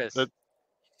argument.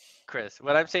 Chris,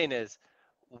 what I'm saying is,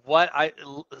 I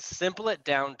simple it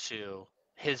down to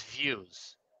his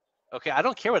views. Okay, I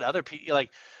don't care what other people like.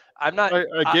 I'm not.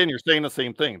 Again, you're saying the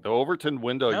same thing. The Overton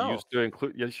window used to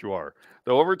include. Yes, you are.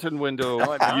 The Overton window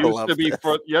used to be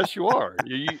for. Yes, you are.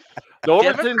 The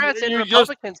Overton, Democrats and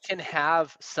Republicans can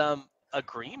have some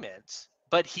agreements,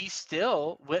 but he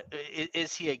still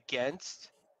is he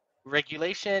against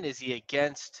regulation? Is he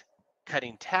against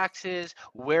cutting taxes?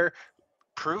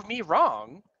 Prove me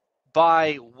wrong,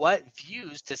 by what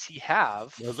views does he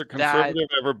have? Has a That conservative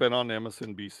ever been on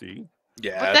MSNBC?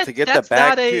 Yeah, but to get the that's bag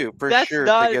not a too, for that's sure.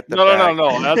 To not get the No, no, no,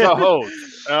 bag. no. As a host,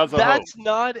 as a host. that's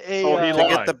not a So he To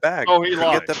get lied. the bag. So he To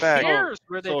lied. get the bag. cares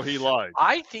where they. So he lied.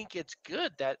 I think it's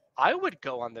good that I would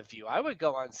go on The View. I would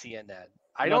go on CNN.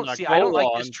 I No, don't not see. go I don't like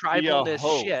this on. Be a tribalness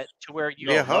host. shit to where you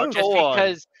Be a No, not host. just go on.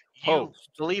 because you Host.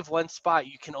 believe one spot,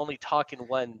 you can only talk in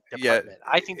one Yeah, department.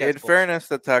 I think that's in bullshit. fairness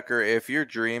to Tucker, if your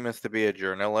dream is to be a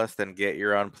journalist and get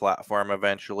your own platform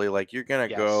eventually, like you're gonna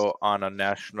Yes. go on a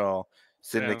national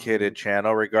syndicated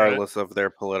channel regardless of their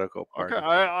political party.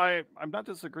 Okay, I'm not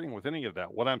disagreeing with any of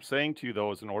that. What I'm saying to you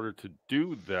though is, in order to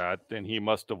do that, then he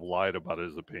must have lied about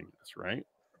his opinions, right?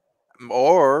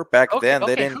 Or back Okay, then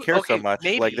they okay, didn't care so much.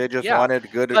 Like maybe, they just yeah. wanted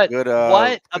good But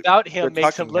what about him good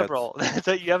makes him talking heads. liberal?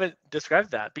 That you haven't described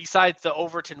that. Besides the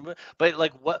Overton, but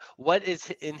like what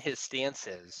is in his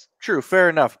stances? True,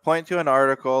 fair enough. Point to an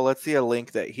article. Let's see a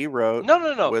link that he wrote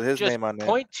No. with his Just name on it.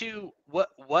 point to what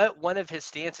one of his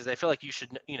stances. I feel like you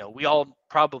should. We all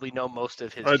probably know most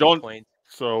of his I don't. viewpoints.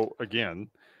 So again,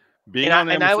 being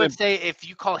And on I would MSN, say if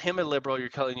you call him a liberal, you're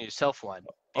calling yourself one.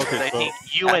 Because Okay, I so- think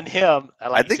you and him.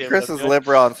 I think Chris is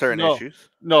liberal on certain issues.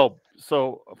 no.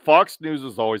 So Fox News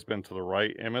has always been to the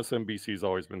right. MSNBC has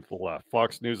always been to the left.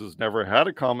 Fox News has never had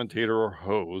a commentator or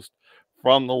host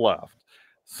from the left.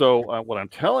 So what I'm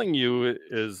telling you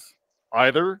is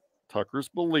either Tucker's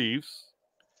beliefs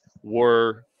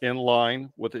were in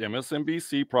line with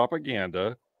MSNBC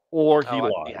propaganda, or he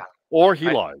lied. Yeah. Or he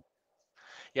lied.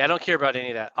 Yeah, I don't care about any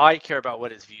of that. I care about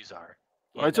what his views are.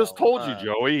 I just told you,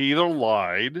 Joey, he either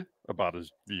lied about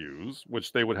his views,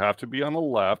 which they would have to be on the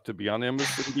left to be on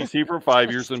MSNBC for 5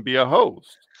 years and be a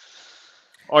host.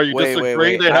 Are you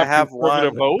disagreeing? They have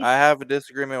conservative hosts? I have a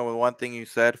disagreement with one thing you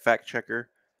said, fact checker.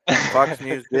 Fox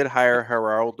News did hire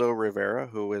Geraldo Rivera,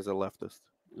 who is a leftist.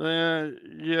 Yeah,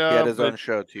 he had his own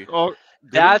show too. Oh,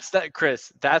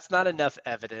 Chris. That's not enough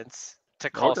evidence to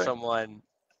call someone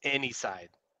any side.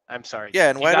 I'm sorry. Yeah,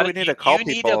 and why do we need to call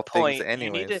people things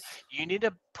anyways? You need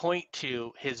to point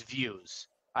to his views.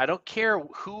 I don't care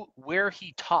where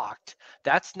he talked.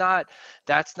 That's not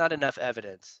enough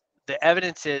evidence. The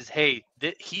evidence is, hey,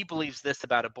 he believes this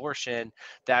about abortion.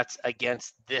 That's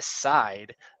against this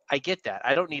side. I get that.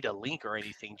 I don't need a link or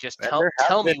anything. Just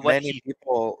tell me what many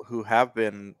people who have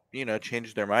been,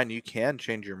 changed their mind. You can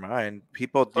change your mind.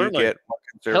 People do get more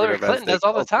conservative. Hillary Clinton does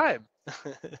all the time.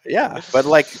 Yeah, but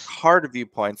like hard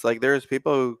viewpoints. Like there's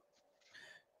people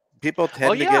tend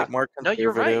to get more conservative. No,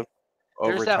 you're right.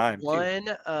 Over There's that time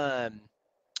one.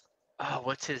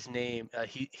 What's his name?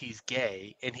 He's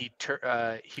gay, and he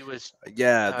was.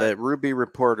 Yeah, the Ruby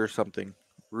Report or something.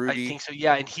 Rudy. I think so.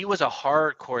 Yeah, and he was a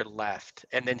hardcore left,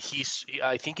 and then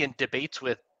I think in debates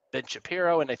with Ben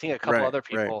Shapiro and I think a couple other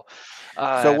people.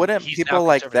 So wouldn't people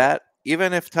like that,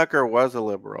 even if Tucker was a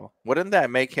liberal, wouldn't that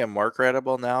make him more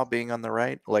credible now being on the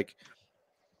right? Like,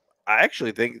 I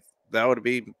actually think that would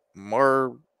be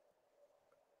more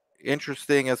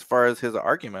interesting as far as his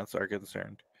arguments are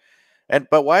concerned.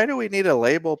 But why do we need to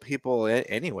label people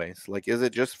anyways? Like, is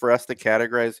it just for us to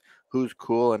categorize who's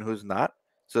cool and who's not,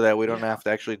 so that we don't have to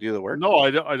actually do the work? No,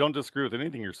 I don't disagree with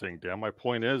anything you're saying, Dan. My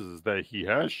point is that he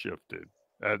has shifted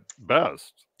at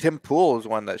best. Tim Pool is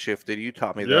one that shifted. You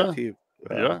taught me that too.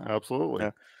 Yeah,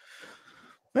 absolutely.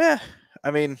 Yeah,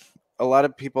 I mean, a lot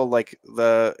of people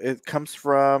it comes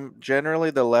from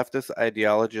generally the leftist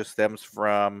ideology stems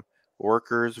from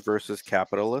workers versus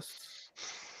capitalists.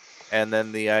 And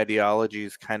then the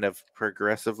ideologies kind of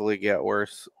progressively get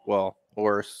worse. Well,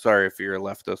 worse. Sorry if you're a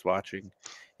leftist watching,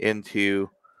 into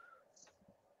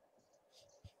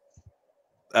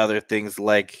other things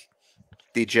like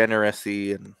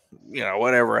degeneracy and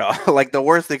whatever else. Like the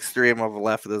worst extreme of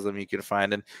leftism you can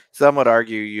find. And some would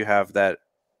argue you have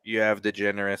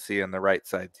degeneracy on the right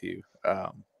side too,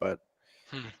 but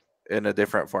in a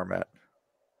different format.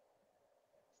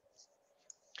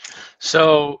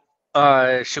 So.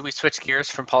 Should we switch gears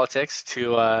from politics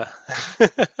to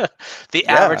the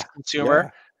average consumer?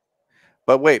 Yeah.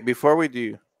 But wait, before we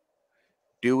do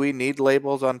we need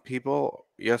labels on people?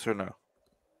 Yes or no?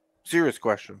 Serious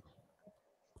question.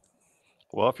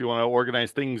 Well, if you want to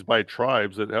organize things by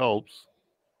tribes, it helps.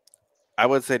 I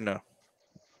would say no.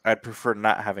 I'd prefer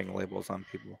not having labels on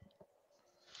people.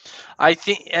 I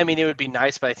mean, it would be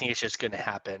nice, but I think it's just going to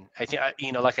happen. I think,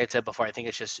 like I said before, I think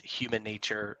it's just human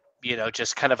nature.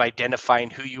 Just kind of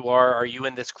identifying who you are. Are you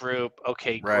in this group?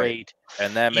 Okay, great.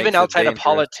 And that even outside of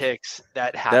politics,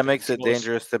 that happens. That makes it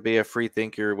dangerous to be a free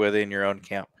thinker within your own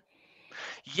camp.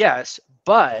 Yes,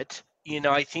 but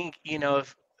I think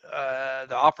if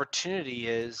the opportunity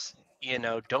is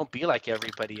don't be like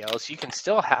everybody else. You can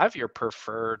still have your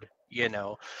preferred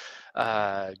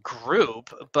group.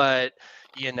 But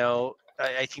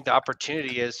I think the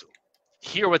opportunity is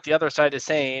hear what the other side is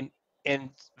saying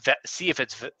and see if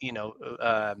it's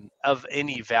of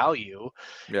any value,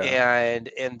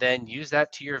 and then use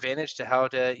that to your advantage to how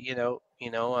to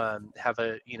have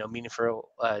a meaningful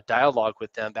dialogue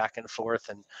with them back and forth,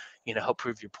 and help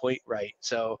prove your point right.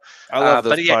 So I love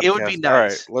this but yeah, it would be podcast. All right,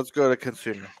 nice. let's go to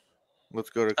consumer.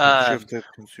 Let's go to shift to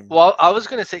consumer. Well, I was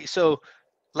going to say, so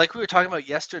like we were talking about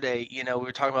yesterday, we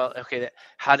were talking about, okay,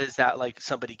 how does that, like,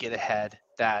 somebody get ahead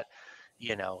that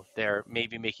they're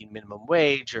maybe making minimum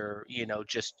wage, or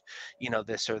just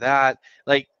this or that.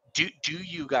 Like, do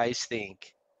you guys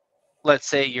think, let's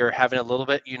say you're having a little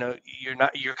bit,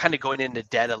 you're kind of going into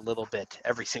debt a little bit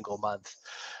every single month,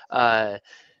 uh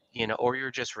or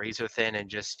you're just razor thin and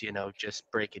just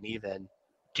breaking even.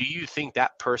 Do you think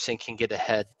that person can get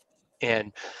ahead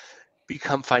and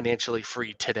become financially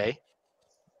free today?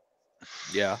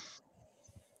 Yeah,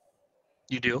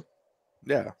 You do?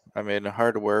 yeah. I mean,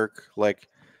 hard work, like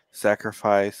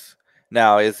sacrifice.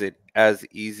 Now, is it as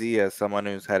easy as someone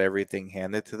who's had everything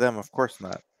handed to them? Of course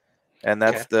not. And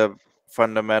Okay. that's the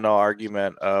fundamental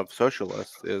argument of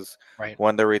socialists is Right.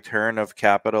 when the return of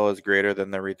capital is greater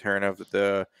than the return of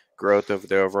the growth of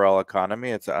the overall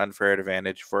economy, it's an unfair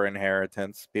advantage for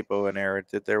inheritance, people who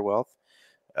inherited their wealth.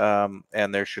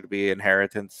 And there should be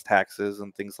inheritance taxes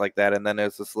and things like that. And then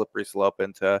there's a slippery slope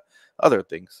into other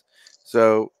things.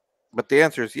 So, but the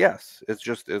answer is yes.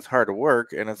 It's hard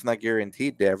work and it's not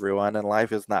guaranteed to everyone. And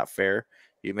life is not fair.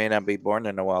 You may not be born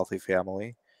in a wealthy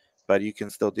family, but you can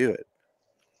still do it.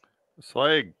 So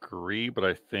I agree, but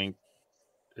I think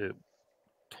it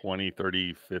 20,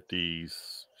 30, 50,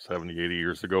 70, 80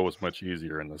 years ago was much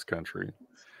easier in this country.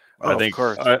 Oh, I think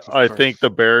of I course. think the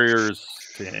barriers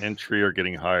to entry are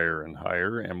getting higher and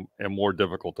higher and more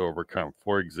difficult to overcome.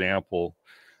 For example,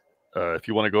 if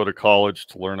you want to go to college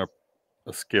to learn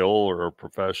a skill or a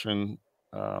profession,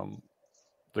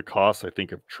 the costs, I think,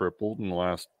 have tripled in the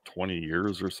last 20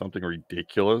 years or something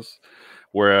ridiculous.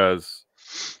 Whereas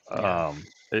Yeah.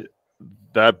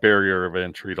 that barrier of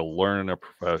entry to learn a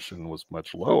profession was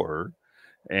much lower.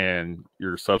 And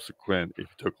your subsequent,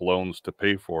 if you took loans to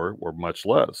pay for it, were much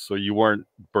less. So you weren't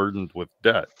burdened with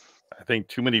debt. I think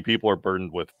too many people are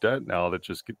burdened with debt now that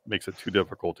just makes it too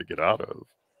difficult to get out of.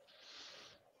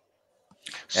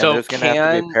 And So there's going to have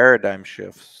to be can paradigm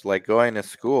shifts. Like going to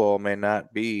school may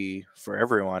not be for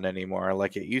everyone anymore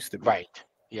like it used to be. right.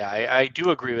 Yeah, I do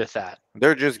agree with that.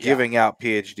 They're just Yeah. giving out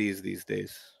PhDs these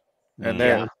days. And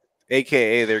Yeah.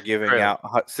 AKA, they're giving True.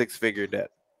 out six-figure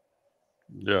debt.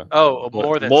 Yeah. Oh,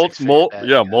 more than six-figure debt.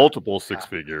 Yeah, multiple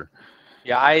six-figure.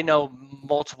 Yeah, I know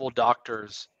multiple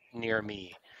doctors near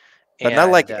me. But not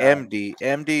like And MD.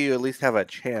 MD, you at least have a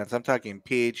chance. I'm talking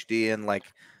PhD in like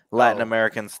Latin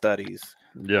American studies,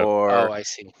 Yeah. or I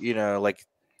see. like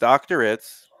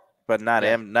doctorates, but not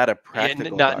Yeah. not a Yeah,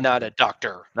 practical not doctor, a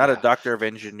doctor. not a Yeah. doctor of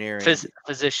engineering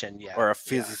Physician. Yeah. or a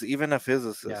Yeah. even a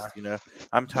physicist. Yeah.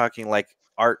 I'm talking like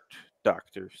art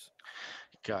doctors.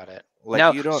 Got it. Like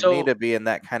Now, you don't need so to be in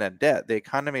that kind of debt. The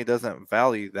economy doesn't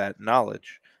value that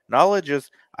knowledge. Knowledge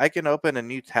is I can open a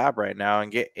new tab right now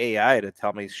and get AI to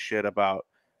tell me shit about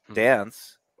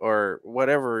dance or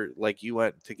whatever, like you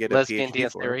went to get a lesbian PhD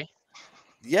dance for. theory.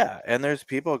 Yeah, and there's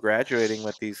people graduating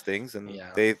with these things and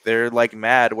Yeah. they're like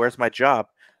mad, where's my job?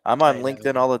 I'm on I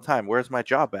LinkedIn know. all the time. Where's my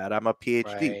job at? I'm a PhD.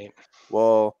 Right.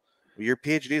 Well, your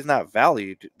PhD is not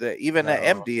valued. Even an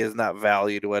No. MD is not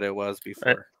valued what it was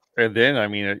before. And then, I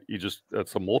mean,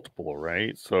 that's a multiple,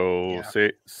 right? So Yeah.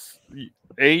 say,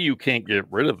 you can't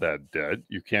get rid of that debt.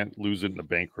 You can't lose it in a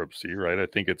bankruptcy, right? I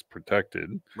think it's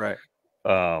protected. Right.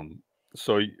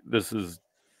 So this is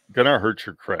going to hurt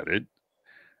your credit.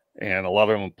 And a lot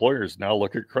of employers now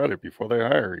look at credit before they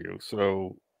hire you.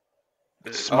 So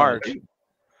Smart.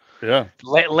 Yeah.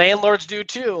 Landlords do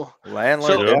too.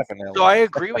 Landlords definitely. So I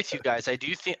agree with you guys. I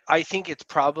think it's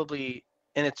probably,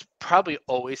 and it's probably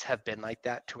always have been like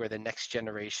that, to where the next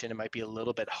generation, it might be a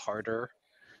little bit harder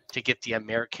to get the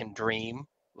American dream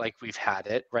like we've had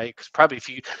it, right? Because probably if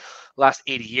you last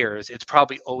 80 years, it's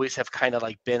probably always have kind of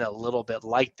like been a little bit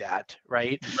like that,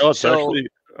 right? No, it's actually,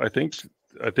 I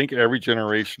think every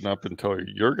generation up until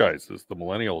your guys' the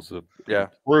millennials have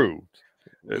improved.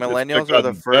 Millennials are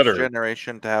the first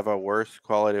generation to have a worse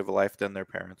quality of life than their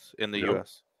parents in the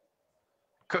U.S.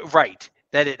 Right,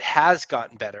 that it has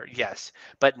gotten better, yes,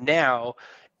 but now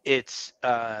it's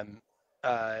well,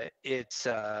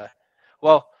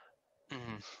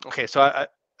 okay, so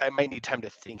I might need time to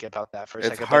think about that for a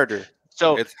second. It's harder.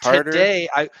 So it's harder. Today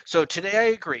I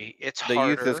agree. It's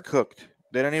harder. The youth is cooked.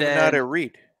 They don't even know how to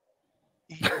read.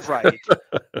 Right.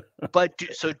 But do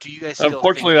you guys still think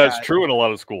Unfortunately, that's that? true in a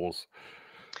lot of schools.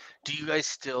 Do you guys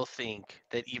still think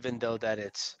that even though that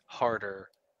it's harder,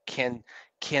 can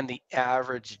the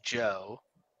average Joe,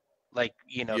 like,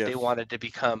 if they Yes. wanted to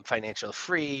become financial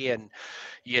free and,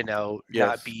 not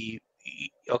Yes. be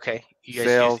okay, you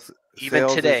guys use even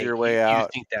Sales is today, your you way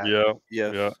out. think that? Yeah,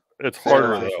 Yes. yeah. It's Sales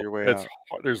harder is though. your way out.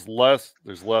 There's less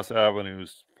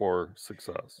avenues for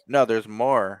success. No, there's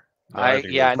more, Yeah, I think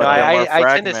there's Yeah, no, but more. they're more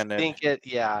I tend to fragmented. think it,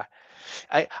 yeah.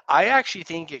 I actually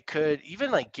think it could,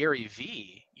 even like Gary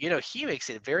V, he makes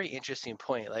a very interesting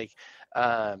point, like,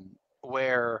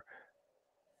 where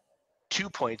 2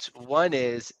 points. One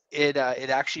is it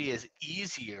actually is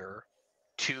easier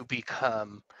to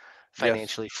become Yes.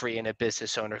 financially free and a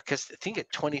business owner, because think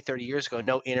it 20, 30 years ago,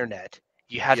 no internet.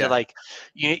 You had to Yeah. like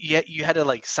you had to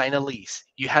like sign a lease.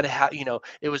 You had to have,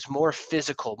 it was more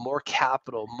physical, more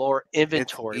capital, more It's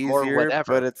inventory, more easier, but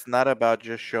whatever. it's not about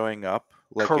just showing up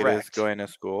like it is Correct. going to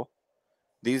school.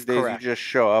 These days, you Correct. just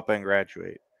show up and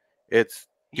graduate. It's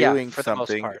Yeah, doing for the most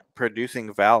something, part.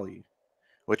 producing value,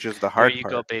 which is the There hard you go,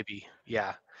 part. baby.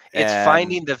 Yeah. It's And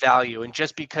finding the value. And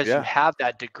just because you yeah, have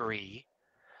that degree,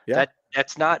 yeah.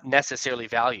 that's not necessarily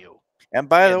value, And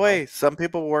by you the know? way, some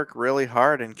people work really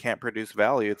hard and can't produce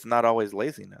value. It's not always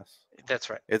laziness. That's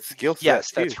right. It's skill set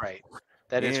Yes, too. that's right.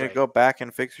 That You need is to right. go back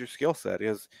and fix your skill set.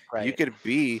 Because you Right. could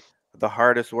be the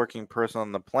hardest working person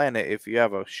on the planet if you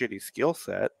have a shitty skill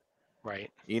set.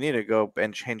 Right. You need to go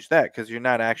and change that because you're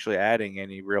not actually adding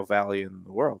any real value in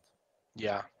the world.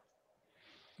 Yeah.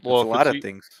 It's Well, a lot of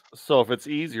things if it's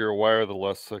easier, why are the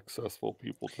less successful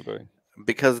people today?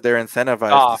 because they're incentivized to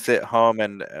Soft. sit home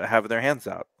and have their hands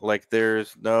out. Like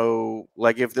there's no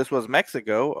like if this was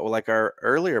Mexico, like our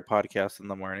earlier podcast in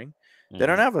the morning, they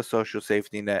don't Mhm. have a social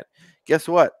safety net. Guess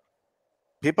what?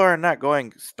 People are not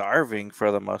going starving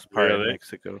for the most part Yeah, in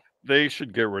Mexico. they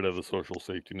should get rid of the social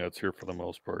safety nets here for the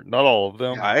most part. Not all of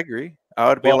them, Yeah. I agree. I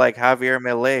would be but like Javier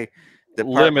Milei, limit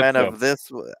Department them. of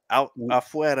this out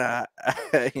afuera.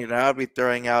 I'd be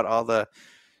throwing out all the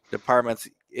departments.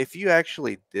 If you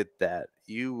actually did that,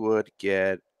 you'd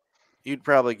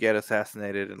probably get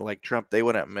assassinated, and like Trump, they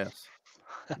wouldn't miss.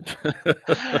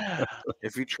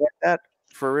 If you tried that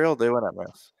for real, they wouldn't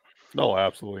miss. No,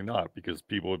 absolutely not, because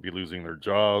people would be losing their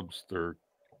jobs, their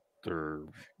The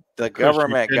cushy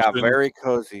government got pensions. very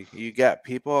cozy. You got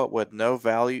people with no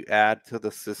value add to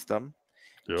the system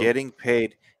Yep. getting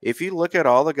paid. If you look at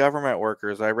all the government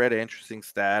workers, I read an interesting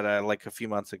stat like a few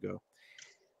months ago.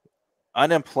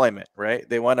 Unemployment, right?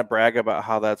 They want to brag about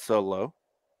how that's so low.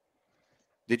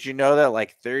 Did you know that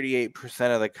like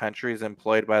 38% of the country is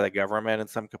employed by the government in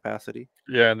some capacity?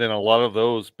 Yeah, and then a lot of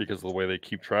those, because of the way they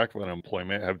keep track of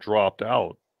unemployment, have dropped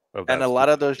out of And that a lot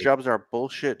of those statistic. jobs are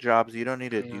bullshit jobs. You don't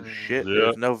need to do shit. Yeah,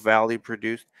 There's no value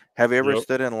produced. Have you ever yep.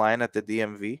 stood in line at the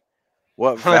DMV?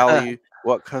 What value,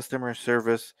 what customer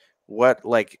service, what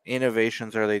like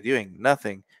innovations are they doing?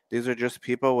 Nothing. These are just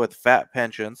people with fat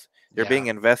pensions. They're Yeah. being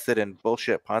invested in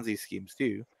bullshit Ponzi schemes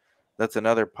too. That's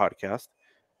another podcast.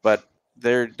 But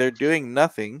they're doing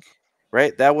nothing,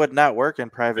 right? That would not work in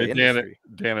Hey, private industry.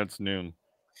 Dan, it's noon.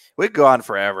 We go on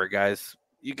forever, guys.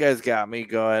 You guys got me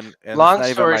going, and it's Long not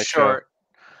even story my show. short,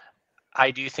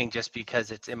 I do think just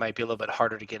because it might be a little bit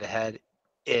harder to get ahead,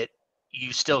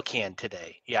 you still can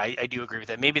today. Yeah, I do agree with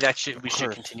that. Maybe we should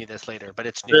Course. continue this later, but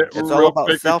it's noon. It's So. all Real about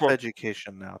quick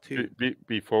self-education now too.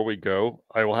 before we go,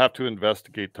 I will have to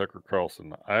investigate Tucker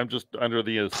Carlson. I'm just under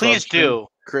the Please assumption do.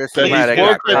 Chris, that you might he's have do, got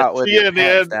worked at Chris. caught with your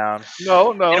pants CNN. down.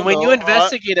 No, And when you no.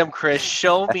 investigate him, Chris,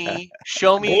 show me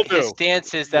Will his do.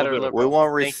 stances that Will are do. We liberal.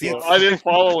 want Thank you. receipts. I didn't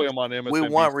follow him on We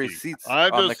want MSNBC. receipts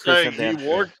I'm on the just Chris saying and he Dan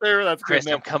show. worked there. That's Chris, good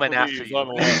I'm enough coming for me. after He's on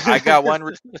you. the left. I got one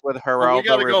receipt with But we Geraldo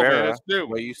gotta go, man. Rivera. It's noon.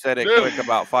 Well, you said it Noon. quick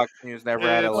about Fox News never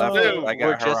had a It's left. noon. I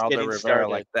We're got just Geraldo getting Rivera started.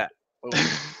 like that. Boom.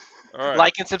 All right.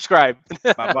 Like and subscribe.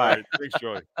 Bye All bye. right. Thanks,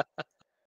 Joey.